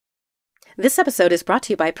This episode is brought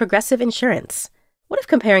to you by Progressive Insurance. What if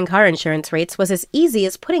comparing car insurance rates was as easy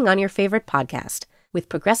as putting on your favorite podcast? With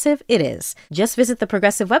Progressive, it is. Just visit the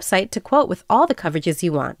Progressive website to quote with all the coverages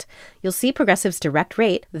you want. You'll see Progressive's direct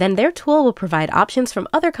rate, then their tool will provide options from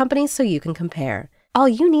other companies so you can compare. All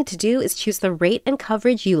you need to do is choose the rate and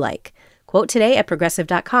coverage you like. Quote today at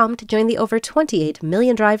Progressive.com to join the over 28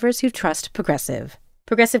 million drivers who trust Progressive.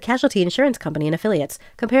 Progressive Casualty Insurance Company and Affiliates.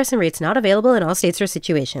 Comparison rates not available in all states or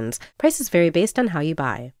situations. Prices vary based on how you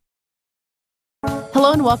buy.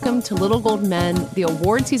 Hello and welcome to Little Gold Men, the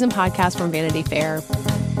award season podcast from Vanity Fair.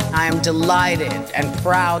 I am delighted and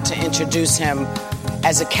proud to introduce him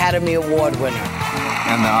as Academy Award winner.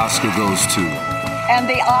 And the Oscar goes to... And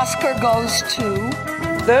the Oscar goes to...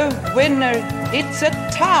 The winner, it's a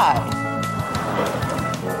tie.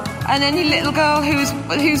 And any little girl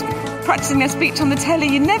who's practicing their speech on the telly,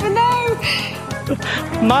 you never know.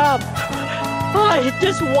 Mom, I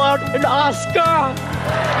just want an Oscar.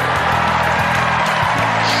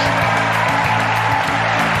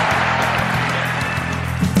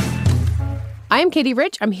 I am Katie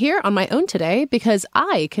Rich. I'm here on my own today because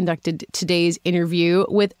I conducted today's interview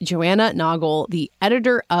with Joanna Naugle, the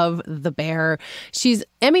editor of The Bear. She's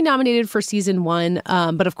Emmy nominated for season 1,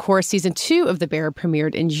 but of course season 2 of The Bear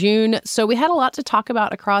premiered in June. So we had a lot to talk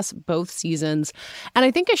about across both seasons. And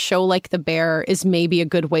I think a show like The Bear is maybe a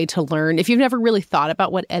good way to learn if you've never really thought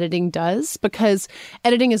about what editing does, because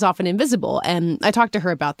editing is often invisible. And I talked to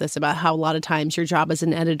her about this, about how a lot of times your job as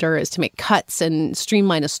an editor is to make cuts and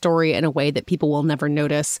streamline a story in a way that people will never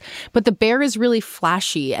notice. But The Bear is really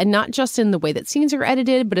flashy, and not just in the way that scenes are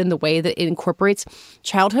edited, but in the way that it incorporates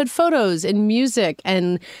childhood photos and music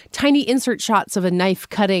and tiny insert shots of a knife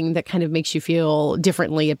cutting that kind of makes you feel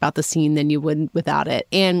differently about the scene than you would without it.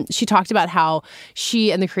 And she talked about how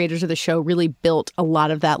she and the creators of the show really built a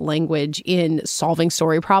lot of that language in solving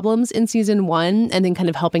story problems in season 1, and then kind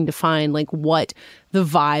of helping define like what the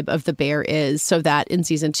vibe of The Bear is, so that in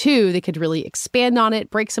season 2, they could really expand on it,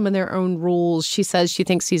 break some of their own rules. She says she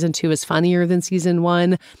thinks season 2 is funnier than season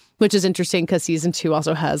 1, which is interesting because season 2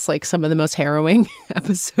 also has like some of the most harrowing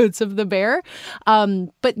episodes of The Bear.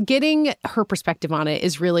 But getting her perspective on it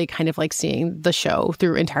is really kind of like seeing the show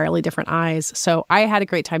through entirely different eyes. So I had a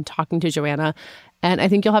great time talking to Joanna, and I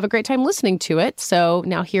think you'll have a great time listening to it. So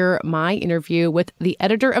now hear my interview with the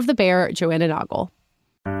editor of The Bear, Joanna Naugle.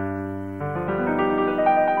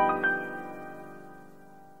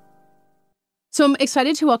 So I'm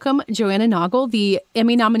excited to welcome Joanna Naugle, the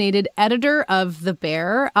Emmy-nominated editor of The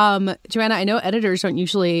Bear. Joanna, I know editors aren't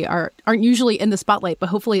usually in the spotlight, but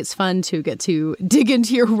hopefully it's fun to get to dig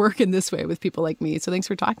into your work in this way with people like me. So thanks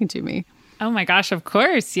for talking to me. Oh my gosh, of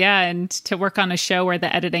course. Yeah. And to work on a show where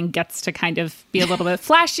the editing gets to kind of be a little bit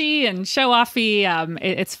flashy and show-offy,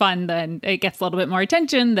 it's fun. Then it gets a little bit more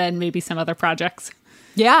attention than maybe some other projects.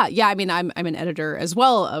 Yeah. I mean, I'm an editor as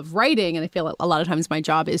well of writing, and I feel a lot of times my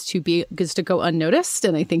job is to go unnoticed,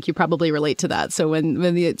 and I think you probably relate to that. So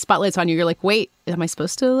when the spotlight's on you, you're like, wait, am I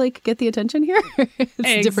supposed to like get the attention here? It's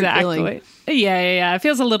a different feeling. Yeah. It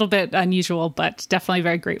feels a little bit unusual, but definitely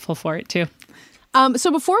very grateful for it too.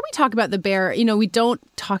 So before we talk about The Bear, we don't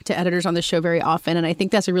talk to editors on the show very often. And I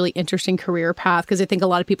think that's a really interesting career path, because I think a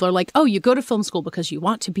lot of people are like, oh, you go to film school because you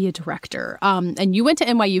want to be a director. And you went to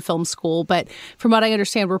NYU Film School. But from what I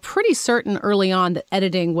understand, we're pretty certain early on that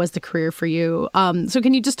editing was the career for you. So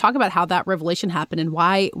can you just talk about how that revelation happened and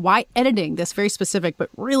why editing, this very specific but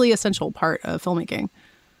really essential part of filmmaking?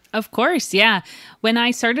 Of course, yeah. When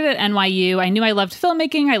I started at NYU, I knew I loved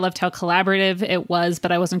filmmaking. I loved how collaborative it was,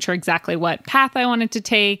 but I wasn't sure exactly what path I wanted to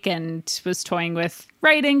take, and was toying with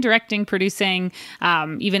writing, directing, producing,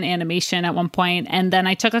 even animation at one point. And then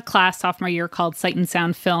I took a class sophomore year called Sight and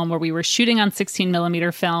Sound Film, where we were shooting on 16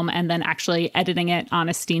 millimeter film and then actually editing it on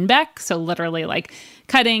a Steenbeck. So literally like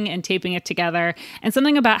cutting and taping it together. And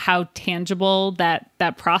something about how tangible that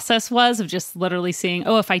process was, of just literally seeing,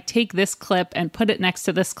 oh, if I take this clip and put it next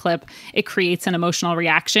to this clip, it creates an emotional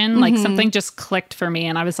reaction. Like something just clicked for me.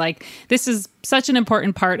 And I was like, this is such an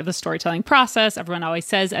important part of the storytelling process. Everyone always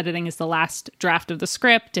says editing is the last draft of the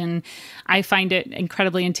script. And I find it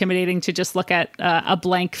incredibly intimidating to just look at a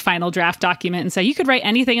blank final draft document and say, you could write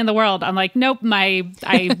anything in the world. I'm like, nope,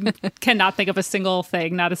 I cannot think of a single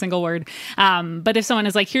thing, not a single word. But if someone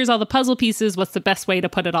is like, here's all the puzzle pieces, what's the best way to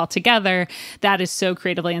put it all together? That is so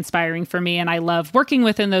creatively inspiring for me. And I love working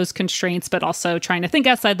within those constraints, but also trying to think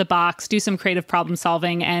outside the box, do some creative problem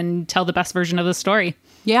solving, and tell the best version of the story.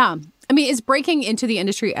 Yeah. I mean, is breaking into the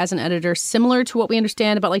industry as an editor similar to what we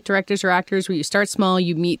understand about like directors or actors, where you start small,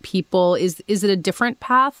 you meet people? Is it a different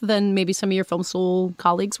path than maybe some of your film school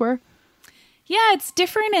colleagues were? Yeah, it's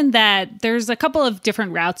different in that there's a couple of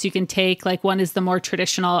different routes you can take. Like one is the more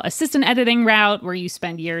traditional assistant editing route where you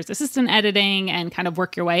spend years assistant editing and kind of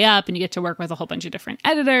work your way up and you get to work with a whole bunch of different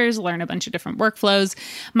editors, learn a bunch of different workflows.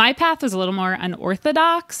 My path was a little more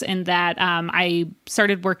unorthodox in that I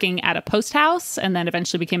started working at a post house and then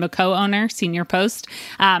eventually became a co-owner, Senior Post.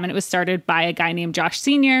 And it was started by a guy named Josh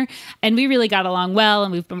Senior. And we really got along well.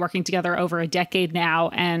 And we've been working together over a decade now.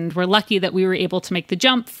 And we're lucky that we were able to make the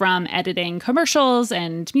jump from editing commercials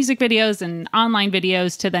and music videos and online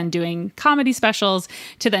videos to then doing comedy specials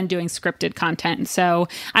to then doing scripted content. So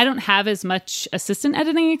I don't have as much assistant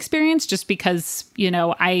editing experience just because,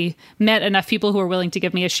 I met enough people who were willing to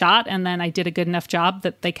give me a shot and then I did a good enough job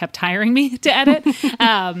that they kept hiring me to edit.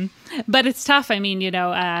 But it's tough. I mean,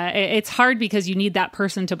 it's hard because you need that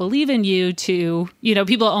person to believe in you to,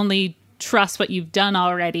 people only trust what you've done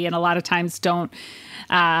already and a lot of times don't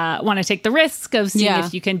want to take the risk of seeing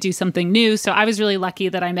if you can do something new. So I was really lucky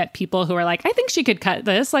that I met people who were like, I think she could cut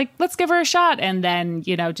this. Like, let's give her a shot. And then,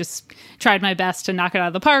 just tried my best to knock it out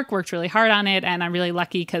of the park, worked really hard on it. And I'm really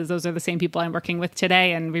lucky because those are the same people I'm working with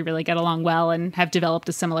today. And we really get along well and have developed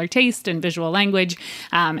a similar taste and visual language.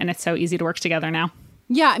 And it's so easy to work together now.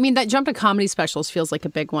 Yeah, I mean, that jump to comedy specials feels like a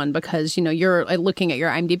big one because, you're looking at your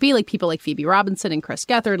IMDb, like people like Phoebe Robinson and Chris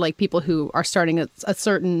Gethard, like people who are starting a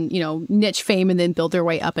certain, niche fame and then build their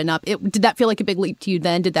way up and up. Did that feel like a big leap to you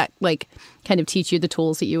then? Did that kind of teach you the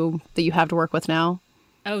tools that you have to work with now?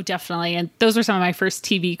 Oh, definitely. And those were some of my first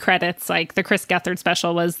TV credits. Like the Chris Gethard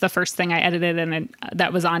special was the first thing I edited and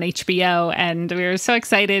that was on HBO. And we were so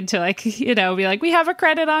excited to be like, we have a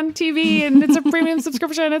credit on TV and it's a premium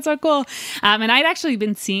subscription. It's so cool. And I'd actually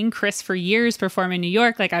been seeing Chris for years perform in New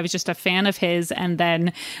York. Like I was just a fan of his. And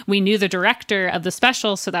then we knew the director of the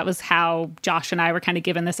special. So that was how Josh and I were kind of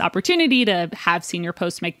given this opportunity to have Senior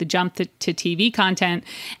Post make the jump to TV content.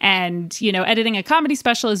 And, editing a comedy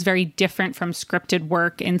special is very different from scripted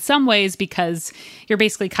work in some ways because you're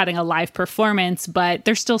basically cutting a live performance, but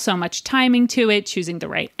there's still so much timing to it, choosing the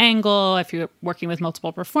right angle, if you're working with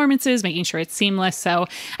multiple performances, making sure it's seamless. So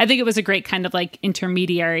I think it was a great kind of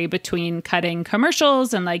intermediary between cutting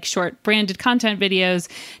commercials and short branded content videos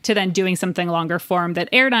to then doing something longer form that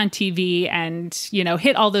aired on TV and,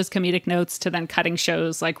 hit all those comedic notes to then cutting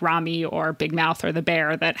shows like Ramy or Big Mouth or The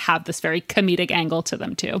Bear that have this very comedic angle to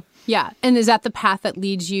them too. Yeah. And is that the path that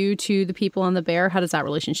leads you to the people on The Bear? How does that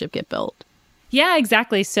relationship get built? Yeah,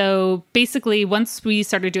 exactly. So basically, once we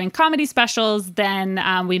started doing comedy specials, then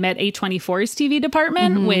we met A24's TV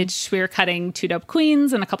department, which we were cutting Two Dope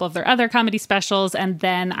Queens and a couple of their other comedy specials. And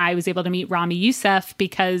then I was able to meet Ramy Youssef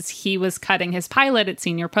because he was cutting his pilot at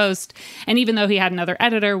Senior Post. And even though he had another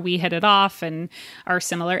editor, we hit it off and are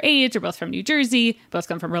similar age. We're both from New Jersey, both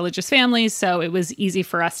come from religious families. So it was easy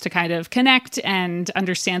for us to kind of connect and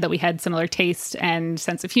understand that we had similar taste and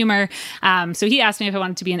sense of humor. So he asked me if I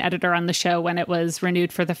wanted to be an editor on the show when it was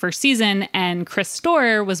renewed for the first season, and Chris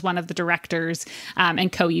Storer was one of the directors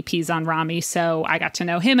and co-EPs on Ramy, so I got to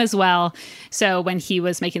know him as well. So when he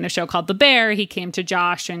was making the show called The Bear, he came to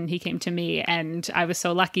Josh and he came to me, and I was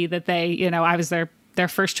so lucky that they, I was their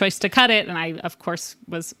first choice to cut it, and I, of course,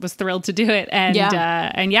 was thrilled to do it. And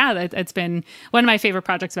it's been one of my favorite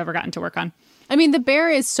projects I've ever gotten to work on. I mean, The Bear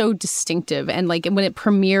is so distinctive. And when it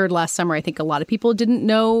premiered last summer, I think a lot of people didn't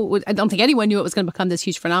know. I don't think anyone knew it was going to become this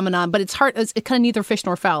huge phenomenon. But it's hard. It's kind of neither fish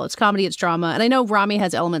nor fowl. It's comedy. It's drama. And I know Ramy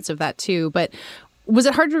has elements of that, too. But was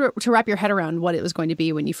it hard to wrap your head around what it was going to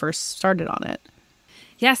be when you first started on it?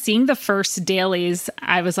 Yeah, seeing the first dailies,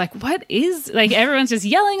 I was like, what is, everyone's just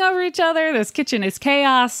yelling over each other. This kitchen is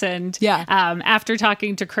chaos. And after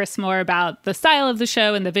talking to Chris more about the style of the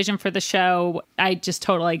show and the vision for the show, I just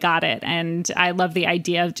totally got it. And I love the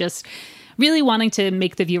idea of just really wanting to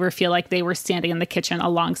make the viewer feel like they were standing in the kitchen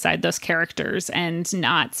alongside those characters and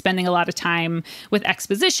not spending a lot of time with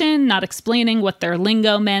exposition, not explaining what their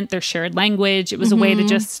lingo meant, their shared language. It was a way to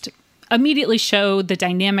just immediately show the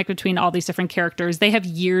dynamic between all these different characters. They have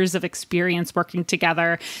years of experience working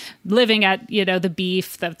together, living at, the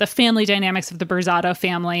beef, the family dynamics of the Berzatto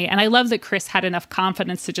family. And I love that Chris had enough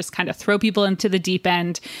confidence to just kind of throw people into the deep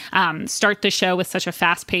end, start the show with such a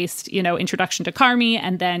fast-paced, introduction to Carmy,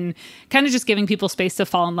 and then kind of just giving people space to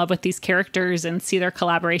fall in love with these characters and see their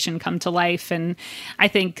collaboration come to life. And I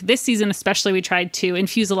think this season especially, we tried to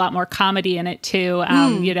infuse a lot more comedy in it too.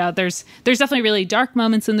 There's definitely really dark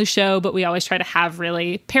moments in the show, but we always try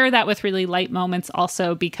to pair that with really light moments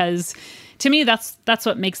also, because to me, that's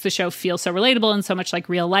what makes the show feel so relatable and so much like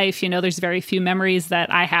real life. You know, there's very few memories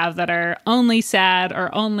that I have that are only sad or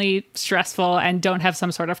only stressful and don't have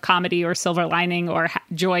some sort of comedy or silver lining or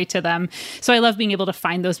joy to them. So I love being able to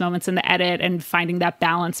find those moments in the edit and finding that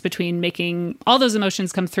balance between making all those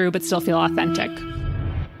emotions come through but still feel authentic.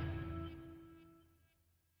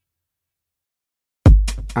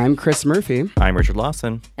 I'm Chris Murphy. I'm Richard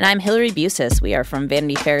Lawson. And I'm Hillary Busis. We are from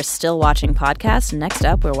Vanity Fair's Still Watching podcast. Next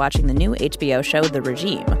up, we're watching the new HBO show, The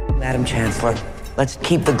Regime. Madam Chancellor, let's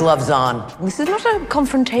keep the gloves on. This is not a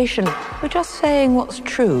confrontation. We're just saying what's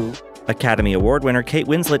true. Academy Award winner Kate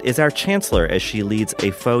Winslet is our chancellor as she leads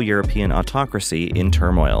a faux European autocracy in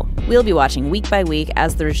turmoil. We'll be watching week by week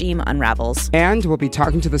as the regime unravels. And we'll be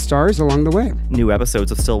talking to the stars along the way. New episodes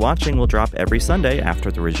of Still Watching will drop every Sunday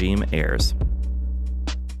after The Regime airs.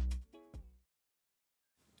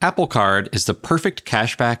 Apple Card is the perfect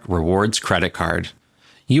cashback rewards credit card.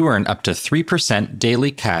 You earn up to 3% daily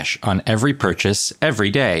cash on every purchase every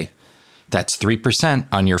day. That's 3%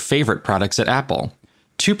 on your favorite products at Apple,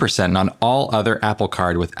 2% on all other Apple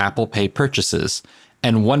Card with Apple Pay purchases,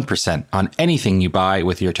 and 1% on anything you buy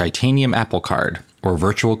with your titanium Apple Card or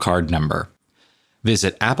virtual card number.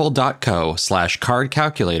 Visit apple.co/card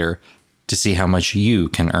calculator to see how much you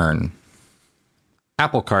can earn.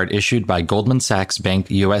 Apple Card issued by Goldman Sachs Bank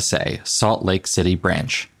USA, Salt Lake City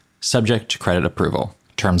branch. Subject to credit approval.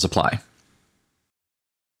 Terms apply.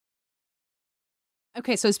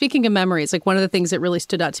 Okay, so speaking of memories, like one of the things that really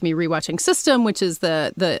stood out to me rewatching System, which is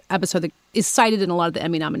the episode that is cited in a lot of the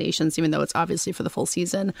Emmy nominations, even though it's obviously for the full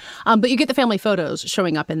season. But you get the family photos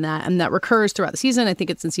showing up in that, and that recurs throughout the season. I think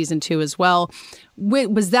it's in season 2 as well.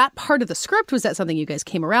 Was that part of the script? Was that something you guys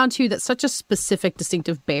came around to? That's such a specific,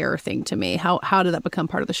 distinctive Bear thing to me. How did that become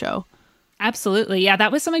part of the show? Absolutely. Yeah,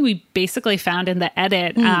 that was something we basically found in the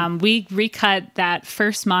edit. We recut that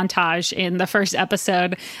first montage in the first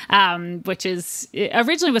episode, which is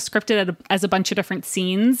originally was scripted as a bunch of different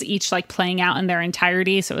scenes, each like playing out in their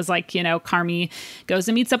entirety. So it was like, you know, Carmy goes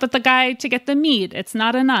and meets up with the guy to get the meat. It's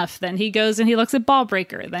not enough. Then he goes and he looks at Ball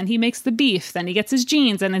Breaker. Then he makes the beef. Then he gets his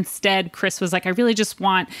jeans. And instead, Chris was like, I really just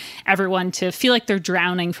want everyone to feel like they're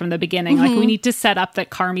drowning from the beginning. Like we need to set up that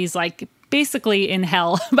Carmy's like basically in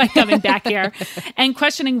hell by coming back here and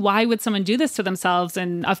questioning why would someone do this to themselves.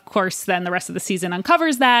 And of course, then the rest of the season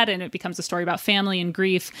uncovers that and it becomes a story about family and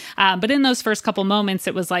grief. But in those first couple moments,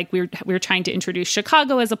 it was like we were trying to introduce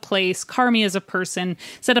Chicago as a place, Carmy as a person,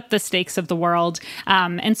 set up the stakes of the world.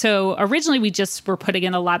 And so originally we just were putting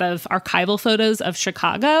in a lot of archival photos of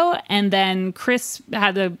Chicago. And then Chris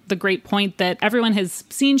had the great point that everyone has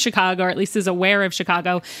seen Chicago, or at least is aware of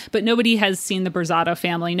Chicago, but nobody has seen the Berzatto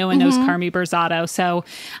family. No one knows Carmy Berzatto. So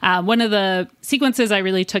one of the sequences I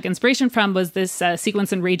really took inspiration from was this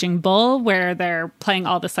sequence in Raging Bull where they're playing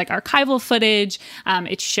all this like archival footage.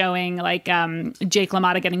 It's showing like Jake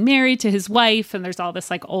LaMotta getting married to his wife, and there's all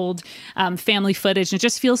this like old family footage, and it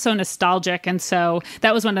just feels so nostalgic. And so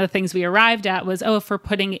that was one of the things we arrived at was, if we're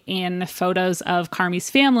putting in photos of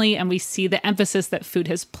Carmy's family and we see the emphasis that food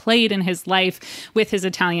has played in his life with his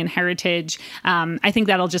Italian heritage, I think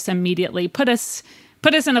that'll just immediately put us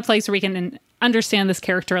in a place where we can understand this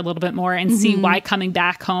character a little bit more and see why coming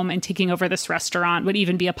back home and taking over this restaurant would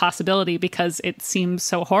even be a possibility, because it seems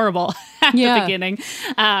so horrible at the beginning.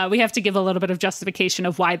 We have to give a little bit of justification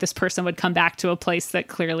of why this person would come back to a place that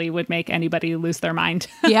clearly would make anybody lose their mind.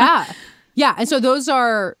 Yeah. And so those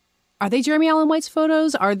are they Jeremy Allen White's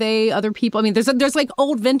photos? Are they other people? I mean, there's like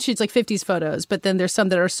old vintage, like 50s photos, but then there's some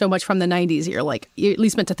that are so much from the 90s. You're at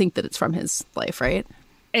least meant to think that it's from his life, right?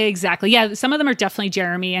 Exactly. Yeah. Some of them are definitely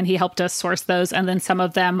Jeremy, and he helped us source those. And then some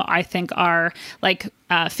of them I think are like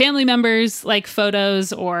family members, like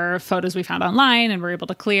photos or photos we found online and were able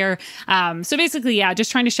to clear. So basically,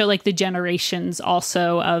 just trying to show like the generations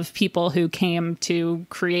also of people who came to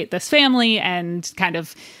create this family and kind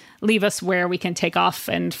of leave us where we can take off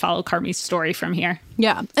and follow Carmy's story from here.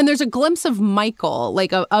 Yeah. And there's a glimpse of Michael,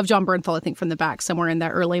 like of John Bernthal, I think, from the back somewhere in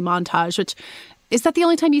that early montage, which is that the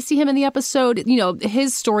only time you see him in the episode? You know,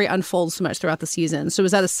 his story unfolds so much throughout the season. So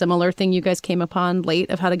is that a similar thing you guys came upon late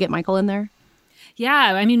of how to get Michael in there?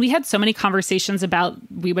 Yeah, I mean, we had so many conversations about,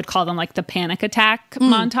 we would call them like the panic attack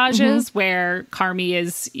montages, where Carmy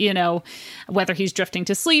is, you know, whether he's drifting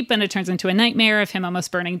to sleep and it turns into a nightmare of him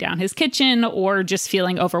almost burning down his kitchen or just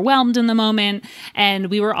feeling overwhelmed in the moment. And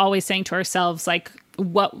we were always saying to ourselves, like,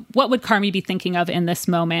 what would Carmy be thinking of in this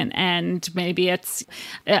moment? And maybe it's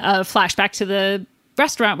a flashback to the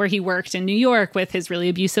restaurant where he worked in New York with his really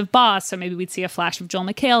abusive boss. So maybe we'd see a flash of Joel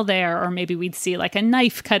McHale there, or maybe we'd see like a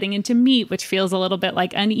knife cutting into meat, which feels a little bit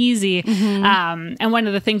like uneasy. And one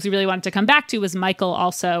of the things we really wanted to come back to was Michael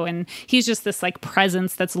also. And he's just this like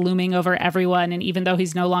presence that's looming over everyone. And even though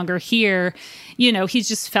he's no longer here, you know, he's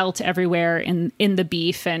just felt everywhere in the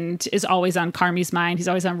beef and is always on Carmi's mind. He's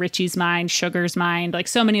always on Richie's mind, Sugar's mind. Like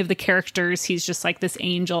so many of the characters, he's just like this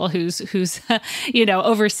angel who's you know,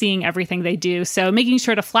 overseeing everything they do. So making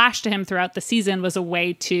sure to flash to him throughout the season was a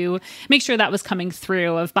way to make sure that was coming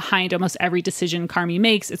through, of behind almost every decision Carmi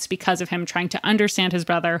makes, it's because of him trying to understand his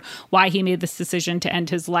brother, why he made this decision to end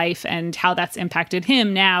his life, and how that's impacted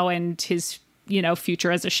him now and his, you know,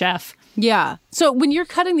 future as a chef. Yeah. So when you're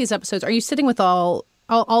cutting these episodes, are you sitting with all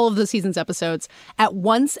of the season's episodes at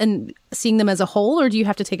once and seeing them as a whole, or do you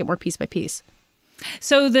have to take it more piece by piece?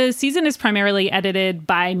 So the season is primarily edited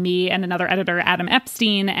by me and another editor, Adam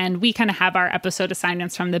Epstein, and we kind of have our episode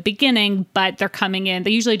assignments from the beginning, but they're coming in.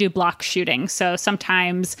 They usually do block shooting. So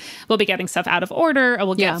sometimes we'll be getting stuff out of order, or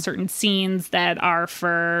we'll get certain scenes that are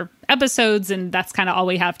for episodes, and that's kind of all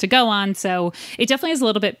we have to go on. So it definitely is a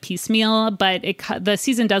little bit piecemeal, but the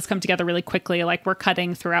season does come together really quickly. Like we're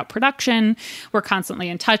cutting throughout production. We're constantly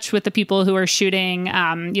in touch with the people who are shooting,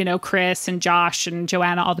 you know, Chris and Josh and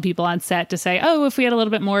Joanna, all the people on set, to say, oh, if we had a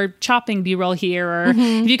little bit more chopping B-roll here, or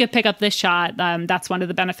if you could pick up this shot, that's one of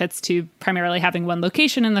the benefits to primarily having one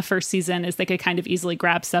location in the first season, is they could kind of easily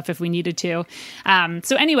grab stuff if we needed to.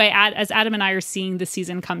 So anyway, as Adam and I are seeing the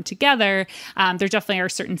season come together, there definitely are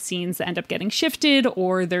certain scenes that end up getting shifted,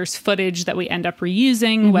 or there's footage that we end up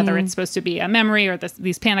reusing, whether it's supposed to be a memory or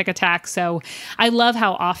these panic attacks. So I love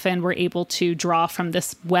how often we're able to draw from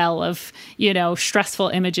this well of, you know, stressful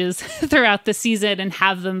images throughout the season and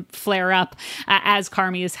have them flare up as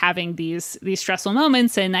Carmi is having these stressful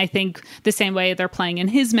moments. And I think the same way they're playing in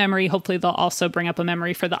his memory, hopefully they'll also bring up a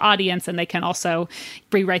memory for the audience, and they can also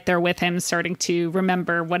be right there with him, starting to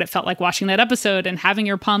remember what it felt like watching that episode and having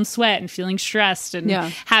your palms sweat and feeling stressed, and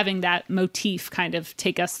having that motif kind of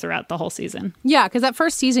take us throughout the whole season. Yeah, because that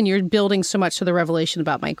first season, you're building so much to the revelation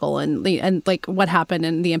about Michael and like what happened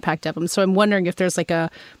and the impact of him. So I'm wondering if there's like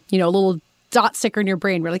a, you know, a little dot sticker in your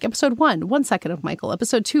brain where like episode 1 second of Michael,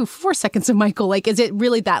 episode 2, 4 seconds of Michael. Like, is it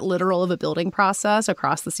really that literal of a building process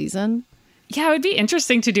across the season? Yeah, it would be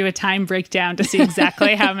interesting to do a time breakdown to see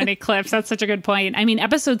exactly how many clips. That's such a good point. I mean,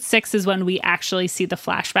 episode 6 is when we actually see the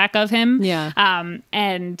flashback of him. Yeah.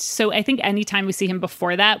 And so I think anytime we see him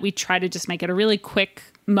before that, we try to just make it a really quick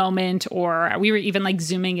moment, or we were even like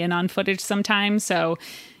zooming in on footage sometimes. So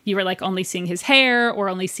you were like only seeing his hair, or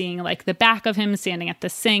only seeing like the back of him standing at the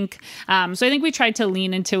sink. So I think we tried to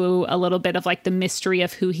lean into a little bit of like the mystery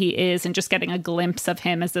of who he is, and just getting a glimpse of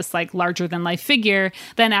him as this like larger than life figure.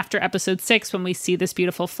 Then after episode 6, when we see this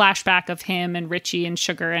beautiful flashback of him and Richie and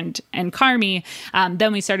Sugar and Carmi,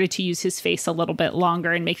 then we started to use his face a little bit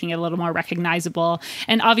longer and making it a little more recognizable.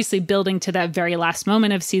 And obviously building to that very last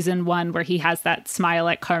moment of season 1, wwhere he has that smile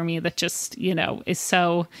at Carmi that just, you know, is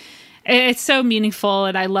so... It's so meaningful,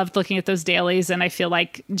 and I loved looking at those dailies, and I feel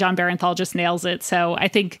like John Barenthal just nails it. So I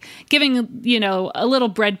think giving, you know, a little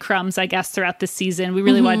breadcrumbs, I guess, throughout the season, we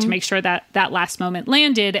really wanted to make sure that that last moment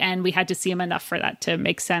landed, and we had to see him enough for that to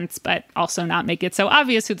make sense, but also not make it so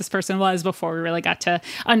obvious who this person was before we really got to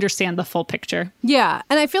understand the full picture. Yeah,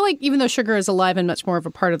 and I feel like even though Sugar is alive and much more of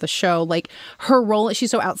a part of the show, like her role, she's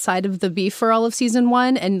so outside of the beef for all of season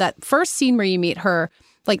 1, and that first scene where you meet her,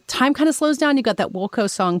 like time kind of slows down. You got that Wilco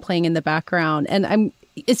song playing in the background. And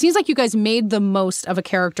it seems like you guys made the most of a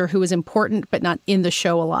character who was important, but not in the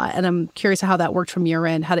show a lot. And I'm curious how that worked from your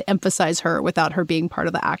end, how to emphasize her without her being part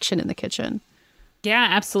of the action in the kitchen. Yeah,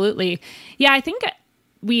 absolutely. Yeah, I think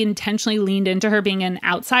we intentionally leaned into her being an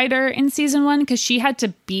outsider in season 1, because she had to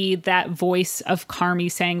be that voice of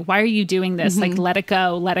Carmi saying, why are you doing this? Like, let it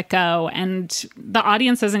go, let it go. And the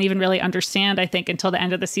audience doesn't even really understand, I think, until the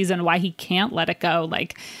end of the season, why he can't let it go.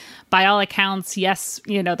 Like, by all accounts, yes,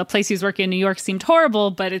 you know, the place he's working in New York seemed horrible,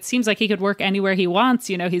 but it seems like he could work anywhere he wants.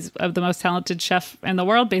 You know, he's the most talented chef in the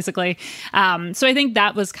world, basically. So I think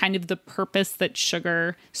that was kind of the purpose that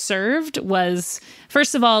Sugar served, was,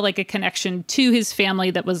 first of all, like a connection to his family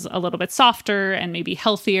that was a little bit softer and maybe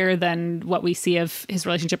healthier than what we see of his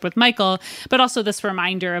relationship with Michael, but also this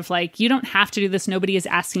reminder of like, you don't have to do this. Nobody is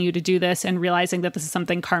asking you to do this, and realizing that this is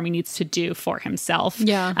something Carmi needs to do for himself.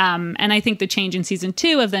 Yeah. And I think the change in season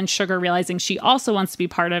 2 of then Sugar realizing she also wants to be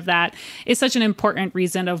part of that is such an important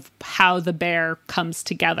reason of how the bear comes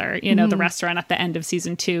together, the restaurant at the end of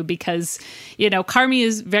season 2, because, Carmy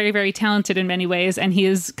is very, very talented in many ways, and he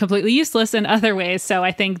is completely useless in other ways. So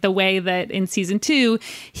I think the way that in season 2,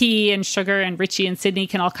 he and Sugar and Richie and Sydney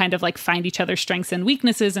can all kind of like find each other's strengths and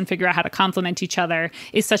weaknesses and figure out how to complement each other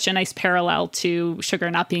is such a nice parallel to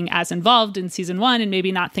Sugar not being as involved in season 1 and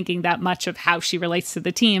maybe not thinking that much of how she relates to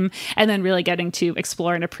the team, and then really getting to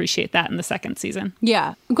explore and appreciate that in the second season.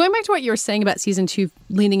 Yeah. Going back to what you were saying about season 2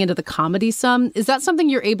 leaning into the comedy some, is that something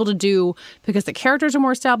you're able to do because the characters are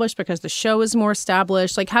more established, because the show is more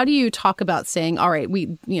established? Like, how do you talk about saying, all right,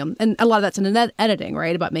 and a lot of that's in editing,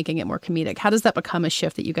 right, about making it more comedic. How does that become a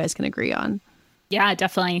shift that you guys can agree on? Yeah,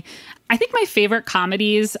 definitely. I think my favorite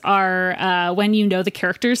comedies are when the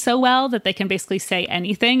characters so well that they can basically say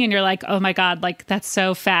anything and you're like, oh my God, like that's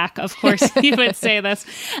so fact. Of course he would say this.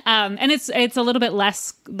 And it's a little bit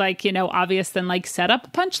less like, obvious than like set up a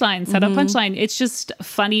punchline. It's just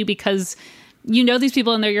funny because these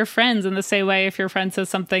people and they're your friends in the same way if your friend says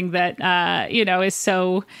something that, is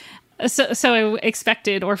so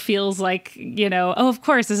expected or feels like, oh, of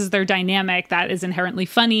course, this is their dynamic that is inherently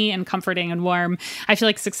funny and comforting and warm. I feel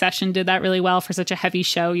like Succession did that really well for such a heavy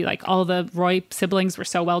show. All the Roy siblings were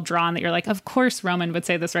so well drawn that you're like, of course, Roman would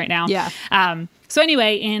say this right now. Yeah. So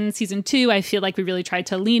anyway, in season 2, I feel like we really tried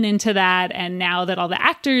to lean into that. And now that all the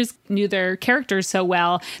actors knew their characters so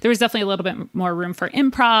well, there was definitely a little bit more room for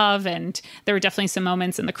improv. And there were definitely some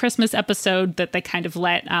moments in the Christmas episode that they kind of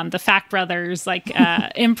let the Fact brothers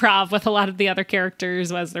improv with a lot of the other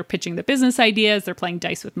characters as they're pitching the business ideas. They're playing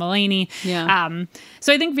dice with Mulaney. Yeah.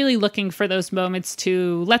 So I think really looking for those moments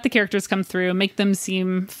to let the characters come through, make them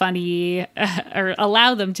seem funny or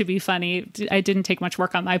allow them to be funny. I didn't take much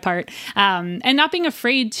work on my part. And not being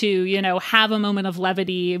afraid to, have a moment of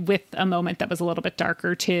levity with a moment that was a little bit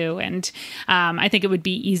darker too. And I think it would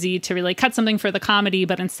be easy to really cut something for the comedy,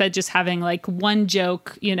 but instead just having like one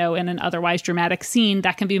joke, in an otherwise dramatic scene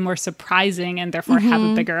that can be more surprising and therefore have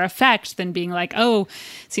a bigger effect than being like, oh,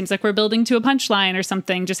 seems like we're building to a punchline or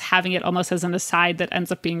something, just having it almost as an aside that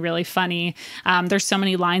ends up being really funny. There's so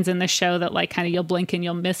many lines in the show that like kind of you'll blink and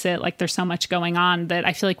you'll miss it. Like there's so much going on that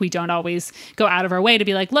I feel like we don't always go out of our way to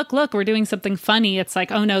be like, look, we're doing something funny. It's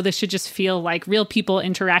like, oh no, this should just feel like real people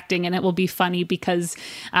interacting and it will be funny because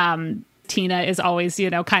Tina is always,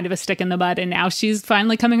 kind of a stick in the mud and now she's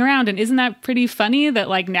finally coming around. And isn't that pretty funny that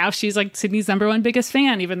like now she's like Sydney's #1 biggest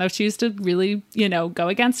fan, even though she used to really, go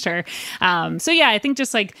against her. So yeah, I think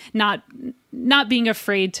just like not being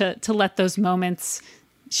afraid to let those moments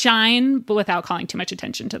shine, but without calling too much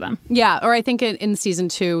attention to them. Yeah, or I think in season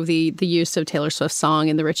 2, the use of Taylor Swift's song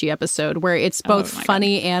in the Richie episode, where it's both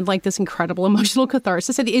funny and like this incredible emotional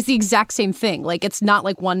catharsis, is the exact same thing. Like it's not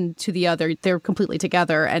like one to the other; they're completely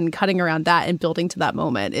together. And cutting around that and building to that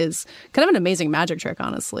moment is kind of an amazing magic trick.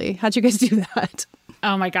 Honestly, how'd you guys do that?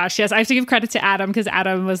 Oh my gosh, yes. I have to give credit to Adam because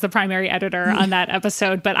Adam was the primary editor on that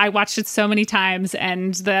episode, but I watched it so many times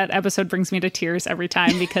and that episode brings me to tears every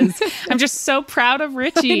time because I'm just so proud of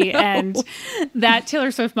Richie. And that Taylor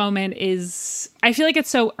Swift moment is, I feel like it's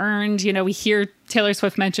so earned. We hear Taylor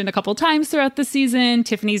Swift mentioned a couple times throughout the season.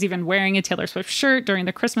 Tiffany's even wearing a Taylor Swift shirt during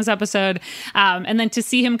the Christmas episode. And then to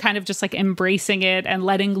see him kind of just like embracing it and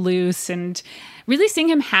letting loose and really seeing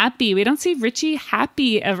him happy. We don't see Richie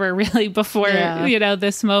happy ever really before,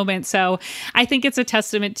 this moment. So I think it's a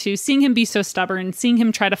testament to seeing him be so stubborn, seeing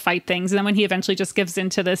him try to fight things. And then when he eventually just gives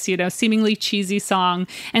into this, seemingly cheesy song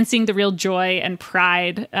and seeing the real joy and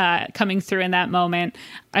pride coming through in that moment.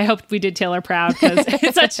 I hope we did Taylor proud because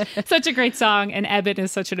it's such a great song. And Ebbot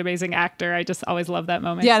is such an amazing actor. I just always love that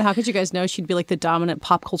moment. Yeah, and how could you guys know she'd be like the dominant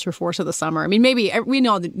pop culture force of the summer? I mean, maybe we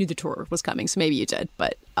knew the tour was coming, so maybe you did,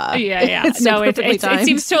 but yeah. No, it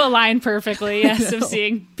seems to align perfectly. Yes, of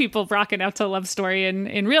seeing people rocking out to Love Story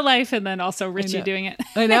in real life, and then also Richie doing it.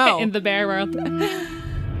 I know in the Bear world.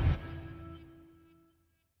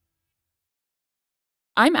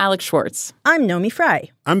 I'm Alex Schwartz. I'm Nomi Fry.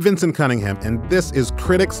 I'm Vincent Cunningham, and this is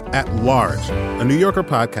Critics at Large, a New Yorker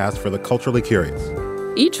podcast for the culturally curious.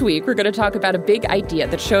 Each week, we're going to talk about a big idea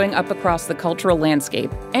that's showing up across the cultural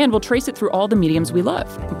landscape, and we'll trace it through all the mediums we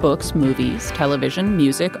love. Books, movies, television,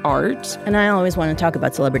 music, art. And I always want to talk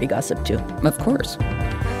about celebrity gossip, too. Of course.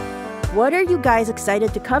 What are you guys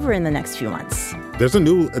excited to cover in the next few months? There's a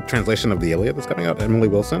new translation of the Iliad that's coming out, Emily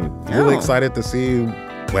Wilson. Really excited to see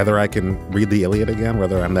whether I can read the Iliad again,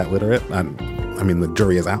 whether I'm that literate. I mean, the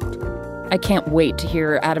jury is out. I can't wait to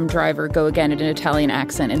hear Adam Driver go again in an Italian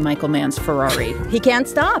accent in Michael Mann's Ferrari. He can't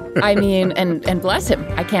stop. I mean, and bless him.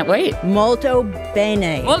 I can't wait. Molto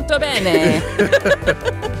bene. Molto bene.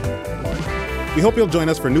 We hope you'll join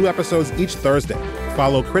us for new episodes each Thursday.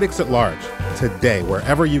 Follow Critics at Large today,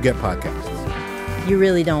 wherever you get podcasts. You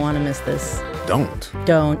really don't want to miss this.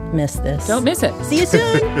 Don't miss this. Don't miss it. See you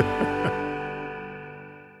soon.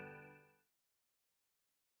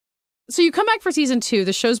 So you come back for season 2.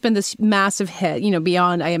 The show's been this massive hit,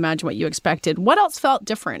 beyond, I imagine, what you expected. What else felt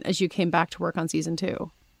different as you came back to work on season 2?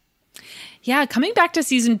 Yeah, coming back to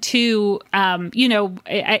season 2,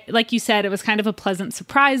 like you said, it was kind of a pleasant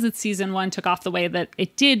surprise that season 1 took off the way that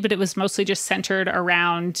it did, but it was mostly just centered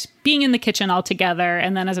around being in the kitchen all together.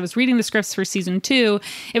 And then as I was reading the scripts for season 2,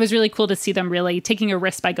 it was really cool to see them really taking a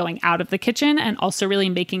risk by going out of the kitchen and also really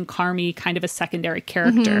making Carmy kind of a secondary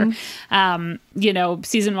character.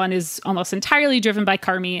 Season 1 is almost entirely driven by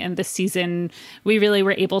Carmy, and this season we really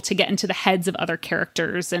were able to get into the heads of other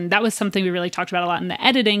characters. And that was something we really talked about a lot in the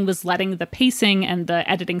editing, was letting the pacing and the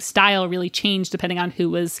editing style really change depending on who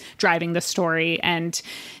was driving the story. And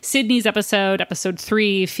Sydney's episode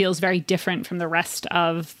 3, feels very different from the rest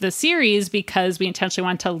of the series because we intentionally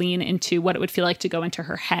want to lean into what it would feel like to go into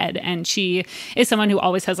her head. And she is someone who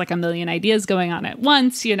always has like a million ideas going on at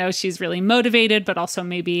once. She's really motivated, but also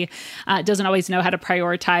maybe doesn't always know how to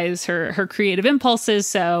prioritize her creative impulses.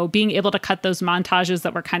 So being able to cut those montages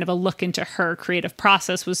that were kind of a look into her creative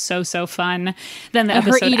process was so fun. Then the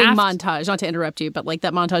episode her eating montage, not to interrupt you, but like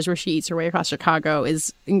that montage where she eats her way across Chicago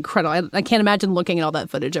is incredible. I can't imagine looking at all that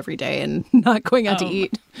footage every day and not going out to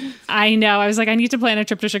eat. I know. I was like, I need to plan a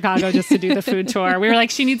trip to Chicago just to do the food tour. We were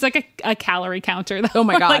like, she needs like a calorie counter. Oh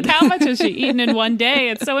my God. Like, how much has she eaten in one day?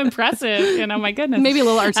 It's so impressive. My goodness. Maybe a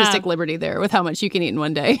little artistic liberty there with how much you can eat in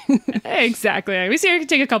one day. Exactly. We see her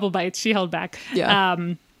take a couple bites. She held back. Yeah.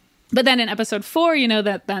 But then in episode 4,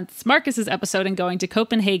 that's Marcus's episode and going to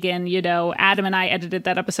Copenhagen. Adam and I edited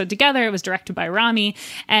that episode together. It was directed by Rami.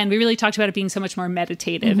 And we really talked about it being so much more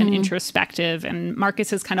meditative and introspective. And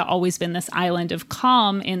Marcus has kind of always been this island of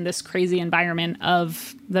calm in this crazy environment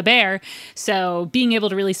of the bear. So being able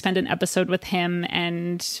to really spend an episode with him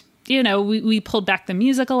and we pulled back the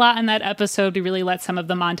music a lot in that episode. We really let some of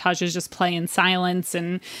the montages just play in silence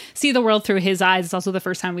and see the world through his eyes. It's also the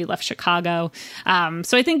first time we left Chicago.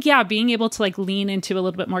 So I think, being able to like lean into a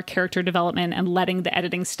little bit more character development and letting the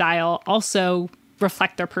editing style also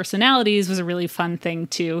reflect their personalities was a really fun thing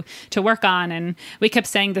to work on. And we kept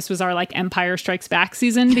saying this was our like Empire Strikes Back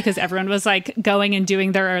season because everyone was like going and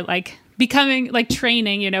doing their like becoming like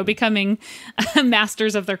training, becoming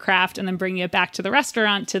masters of their craft and then bringing it back to the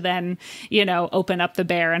restaurant to then, open up the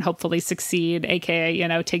bear and hopefully succeed,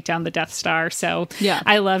 aka, take down the Death Star. So yeah,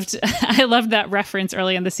 I loved that reference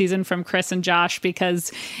early in the season from Chris and Josh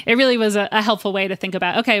because it really was a helpful way to think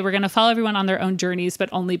about, okay, we're going to follow everyone on their own journeys, but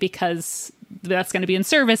only because that's going to be in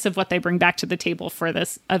service of what they bring back to the table for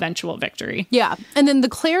this eventual victory. Yeah. And then the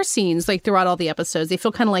Claire scenes, like throughout all the episodes, they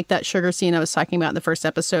feel kind of like that sugar scene I was talking about in the first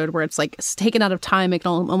episode where it's like it's taken out of time. It can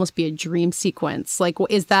almost be a dream sequence. Like,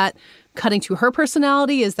 is that cutting to her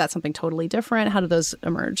personality? Is that something totally different? How do those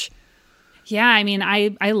emerge? Yeah,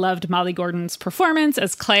 I loved Molly Gordon's performance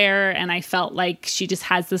as Claire, and I felt like she just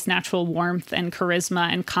has this natural warmth and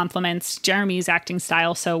charisma and complements Jeremy's acting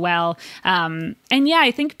style so well. And yeah, I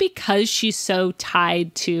think because she's so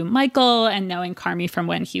tied to Michael and knowing Carmy from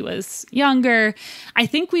when he was younger, I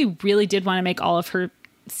think we really did want to make all of her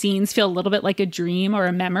scenes feel a little bit like a dream or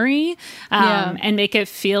a memory, and make it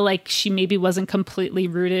feel like she maybe wasn't completely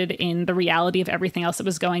rooted in the reality of everything else that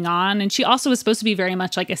was going on. And she also was supposed to be very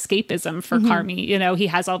much like escapism for Carmy. He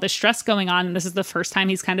has all this stress going on, and this is the first time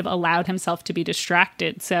he's kind of allowed himself to be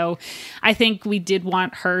distracted. So I think we did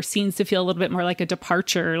want her scenes to feel a little bit more like a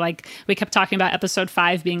departure. Like we kept talking about episode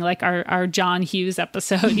 5 being like our John Hughes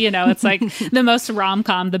episode. It's like the most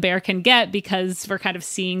rom-com the bear can get because we're kind of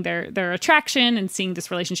seeing their attraction and seeing this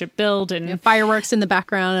relationship build and fireworks in the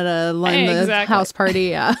background at a house party.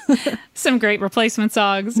 Yeah. Some great replacement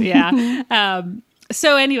songs. Yeah.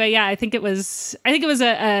 So anyway, yeah, I think it was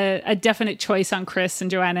a definite choice on Chris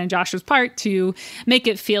and Joanna and Josh's part to make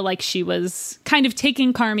it feel like she was kind of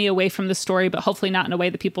taking Carmy away from the story, but hopefully not in a way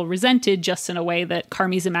that people resented, just in a way that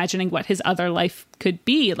Carmy's imagining what his other life could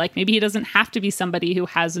be. Like maybe he doesn't have to be somebody who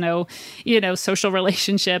has no, social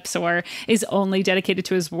relationships or is only dedicated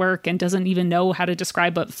to his work and doesn't even know how to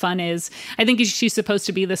describe what fun is. I think she's supposed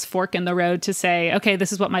to be this fork in the road to say, okay,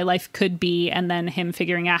 this is what my life could be, and then him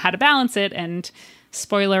figuring out how to balance it. And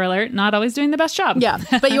spoiler alert, not always doing the best job. Yeah,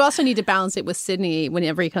 but you also need to balance it with Sydney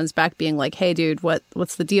whenever he comes back being like, hey, dude,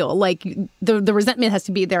 what's the deal? Like the resentment has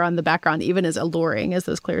to be there on the background, even as alluring as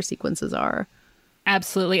those Claire sequences are.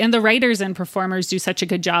 Absolutely. And the writers and performers do such a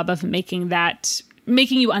good job of making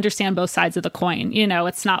making you understand both sides of the coin. You know,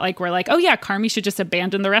 it's not like we're like, oh yeah, Carmy should just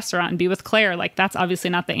abandon the restaurant and be with Claire. Like, that's obviously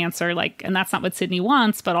not the answer. Like, and that's not what Sydney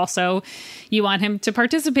wants, but also you want him to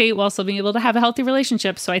participate while still being able to have a healthy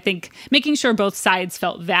relationship. So I think making sure both sides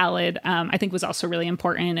felt valid, I think was also really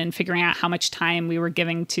important, and figuring out how much time we were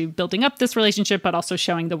giving to building up this relationship, but also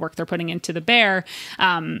showing the work they're putting into the bear,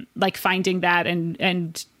 like finding that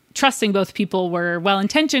and trusting both people were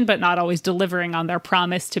well-intentioned, but not always delivering on their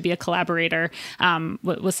promise to be a collaborator,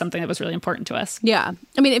 was something that was really important to us. Yeah.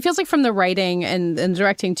 I mean, it feels like from the writing and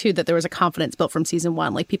directing, too, that there was a confidence built from season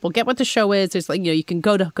 1. Like, people get what the show is. There's like, you know, you can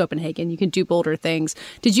go to Copenhagen, you can do bolder things.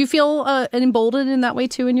 Did you feel emboldened in that way,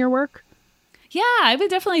 too, in your work? Yeah, I would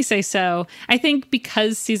definitely say so. I think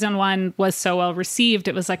because season 1 was so well received,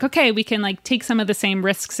 it was like, okay, we can like take some of the same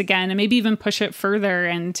risks again and maybe even push it further,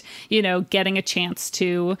 and, you know, getting a chance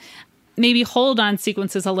to maybe hold on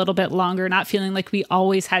sequences a little bit longer, not feeling like we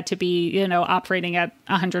always had to be, you know, operating at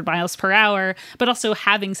 100 miles per hour, but also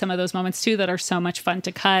having some of those moments too that are so much fun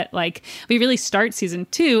to cut. Like, we really start season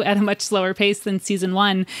 2 at a much slower pace than season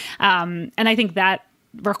 1. And I think that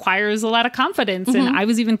requires a lot of confidence. Mm-hmm. And I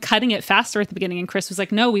was even cutting it faster at the beginning, and Chris was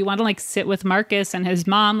like, no, we want to like sit with Marcus and his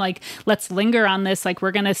mom, like, let's linger on this. Like,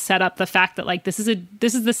 we're going to set up the fact that like this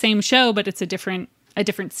is the same show, but it's a different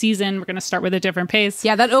season. We're going to start with a different pace.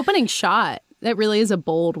 Yeah, that opening shot, that really is a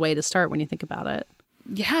bold way to start when you think about it.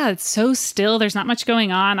 Yeah, it's so still. There's not much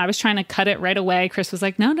going on. I was trying to cut it right away. Chris was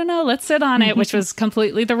like, no, let's sit on it, which was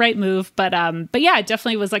completely the right move. But yeah, it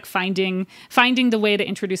definitely was like finding the way to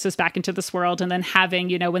introduce us back into this world, and then having,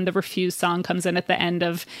 you know, when the Refuse song comes in at the end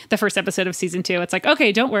of the first episode of season 2, it's like,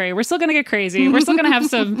 okay, don't worry, we're still going to get crazy. We're still going to have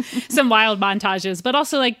some wild montages, but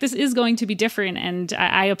also like this is going to be different. And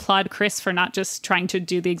I applaud Chris for not just trying to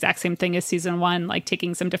do the exact same thing as season 1, like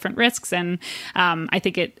taking some different risks. And I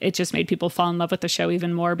think it just made people fall in love with the show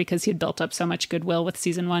even more, because he'd built up so much goodwill with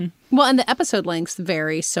season 1. Well, and the episode lengths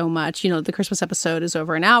vary so much. You know, the Christmas episode is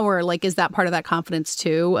over an hour. Like, is that part of that confidence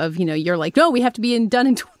too, of, you know, you're like, no, we have to be done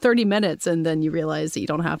in 30 minutes, and then you realize that you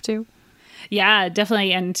don't have to? Yeah,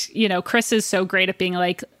 definitely. And, you know, Chris is so great at being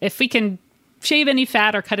like, if we can shave any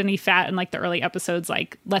fat or cut any fat in like the early episodes,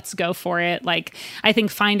 like, let's go for it. Like, I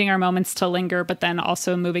think finding our moments to linger, but then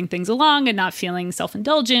also moving things along and not feeling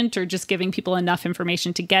self-indulgent or just giving people enough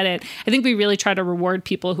information to get it. I think we really try to reward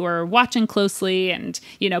people who are watching closely and,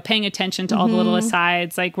 you know, paying attention to all the little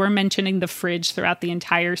asides. Like, we're mentioning the fridge throughout the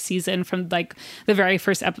entire season, from like the very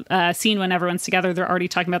first scene when everyone's together. They're already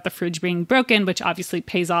talking about the fridge being broken, which obviously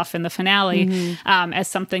pays off in the finale as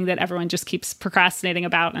something that everyone just keeps procrastinating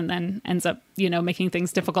about, and then ends up, you know, making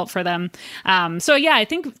things difficult for them. So yeah, I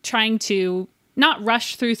think trying to not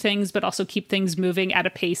rush through things, but also keep things moving at a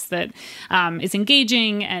pace that is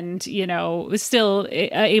engaging and, you know, is still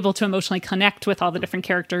able to emotionally connect with all the different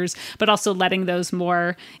characters, but also letting those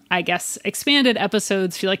more, I guess, expanded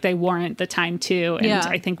episodes feel like they warrant the time too. And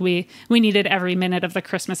I think we needed every minute of the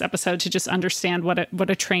Christmas episode to just understand what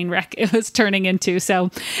a train wreck it was turning into.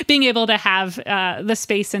 So being able to have the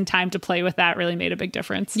space and time to play with that really made a big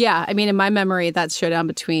difference. Yeah. I mean, in my memory, that showdown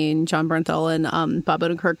between John Bernthal and Bob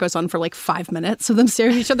Odenkirk goes on for like 5 minutes of them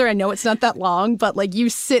staring at each other. I know it's not that long, but like, you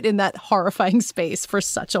sit in that horrifying space for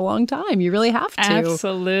such a long time. You really have to.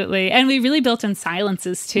 Absolutely. And we really built in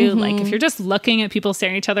silences too. Like, if you're just looking at people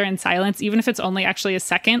staring at each other in silence, even if it's only actually a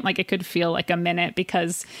second, like, it could feel like a minute,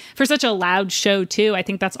 because for such a loud show too, I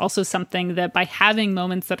think that's also something that by having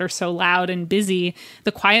moments that are so loud and busy,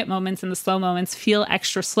 the quiet moments and the slow moments feel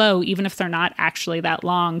extra slow, even if they're not actually that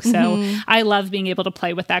long. So I love being able to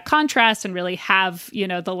play with that contrast and really have, you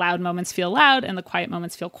know, the loud moments feel loud and the quiet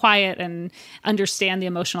moments feel quiet, and understand the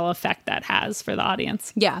emotional effect that has for the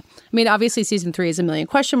audience. Yeah. I mean, obviously season 3 is a million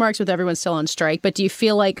question marks with everyone still on strike, but do you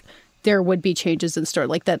feel like there would be changes in store,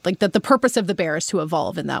 like that the purpose of the bear is to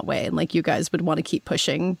evolve in that way, and like you guys would want to keep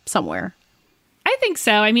pushing somewhere? I think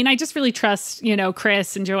so. I mean, I just really trust, you know,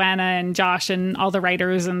 Chris and Joanna and Josh and all the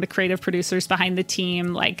writers and the creative producers behind the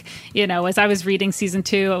team. Like, you know, as I was reading season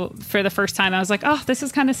 2 for the first time, I was like, oh, this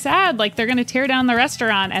is kind of sad. Like, they're going to tear down the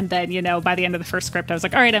restaurant. And then, you know, by the end of the first script, I was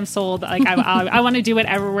like, all right, I'm sold. Like, I want to do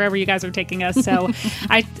whatever, wherever you guys are taking us. So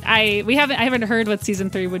I haven't heard what season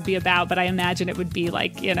 3 would be about, but I imagine it would be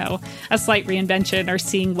like, you know, a slight reinvention, or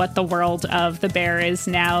seeing what the world of the bear is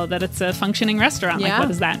now that it's a functioning restaurant. Like, what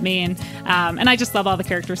does that mean? And I just love all the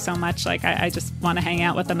characters so much. Like, I just want to hang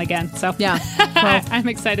out with them again. So yeah, I'm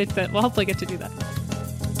excited that we'll hopefully get to do that.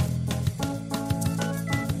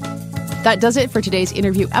 That does it for today's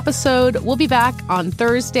interview episode. We'll be back on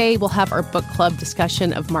Thursday. We'll have our book club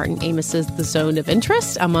discussion of Martin Amos's The Zone of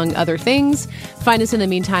Interest, among other things. Find us in the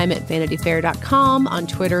meantime at vanityfair.com, on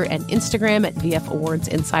Twitter and Instagram at VF Awards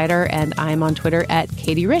Insider, and I'm on Twitter at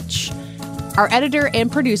Katie Rich. Our editor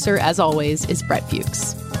and producer, as always, is Brett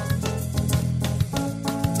Fuchs.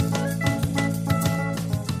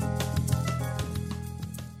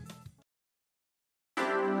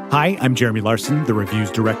 Hi, I'm Jeremy Larson, the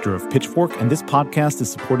reviews director of Pitchfork, and this podcast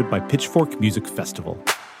is supported by Pitchfork Music Festival.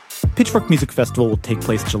 Pitchfork Music Festival will take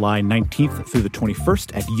place July 19th through the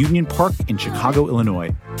 21st at Union Park in Chicago,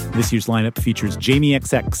 Illinois. This year's lineup features Jamie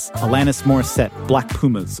XX, Alanis Morissette, Black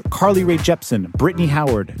Pumas, Carly Rae Jepsen, Brittany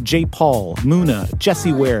Howard, J. Paul, Muna,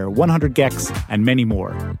 Jessie Ware, 100 Gex, and many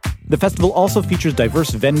more. The festival also features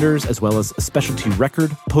diverse vendors as well as specialty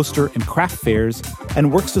record, poster, and craft fairs,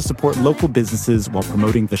 and works to support local businesses while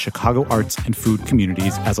promoting the Chicago arts and food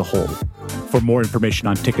communities as a whole. For more information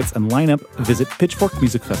on tickets and lineup, visit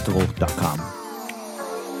pitchforkmusicfestival.com.